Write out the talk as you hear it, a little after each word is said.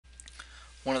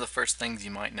One of the first things you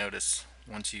might notice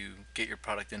once you get your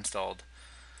product installed,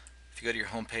 if you go to your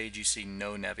home page, you see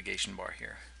no navigation bar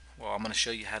here. Well, I'm going to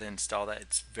show you how to install that.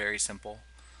 It's very simple.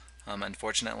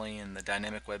 Unfortunately, in the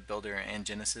Dynamic Web Builder and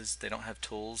Genesis, they don't have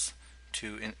tools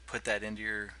to put that into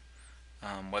your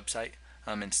website.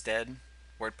 Instead,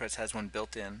 WordPress has one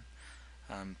built in.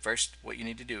 First, what you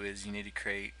need to do is you need to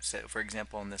create, for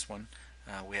example, on this one,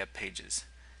 we have pages.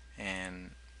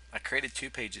 And I created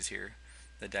two pages here,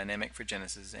 the Dynamic for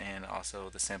Genesis and also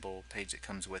the sample page that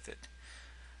comes with it.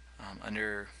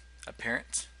 Under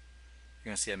Appearance,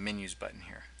 you're going to see a Menus button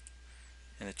here.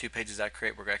 And the two pages I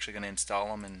create, we're actually going to install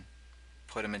them and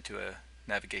put them into a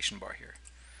navigation bar here.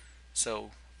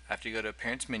 So after you go to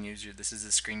Appearance Menus, this is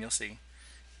the screen you'll see.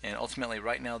 And ultimately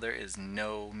right now there is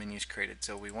no menus created,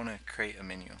 so we want to create a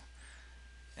menu.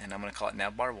 And I'm going to call it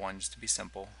Navbar 1 just to be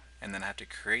simple, and then I have to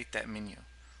create that menu.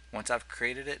 Once I've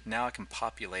created it, now I can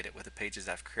populate it with the pages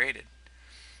I've created.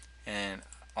 And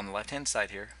on the left hand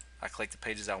side here, I click the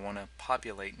pages I want to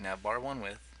populate Navbar 1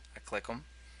 with. I click them,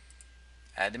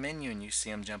 add the menu, and you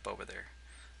see them jump over there.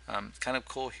 It's kind of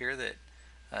cool here that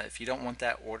if you don't want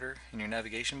that order in your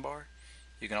navigation bar,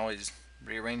 you can always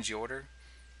rearrange the order,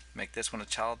 make this one a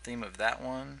child theme of that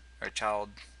one, or a child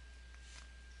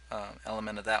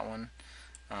element of that one,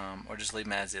 or just leave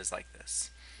them as is like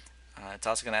this. It's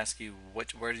also going to ask you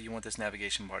where do you want this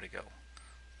navigation bar to go.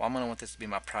 Well, I'm going to want this to be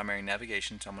my primary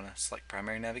navigation, so I'm going to select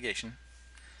primary navigation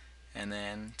and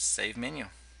then save menu.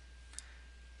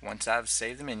 Once I've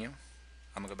saved the menu,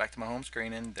 I'm going to go back to my home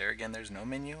screen, and there again there's no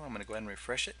menu. I'm going to go ahead and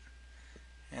refresh it,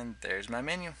 and there's my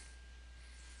menu.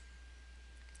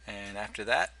 And after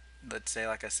that, let's say,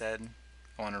 like I said,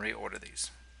 I want to reorder these.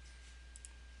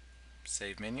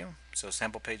 Save menu. So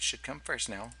sample page should come first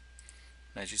now.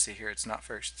 And as you see here, it's not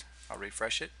first. I'll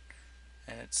refresh it,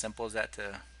 and it's simple as that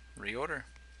to reorder.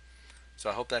 So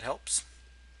I hope that helps.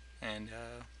 And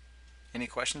any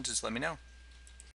questions, just let me know.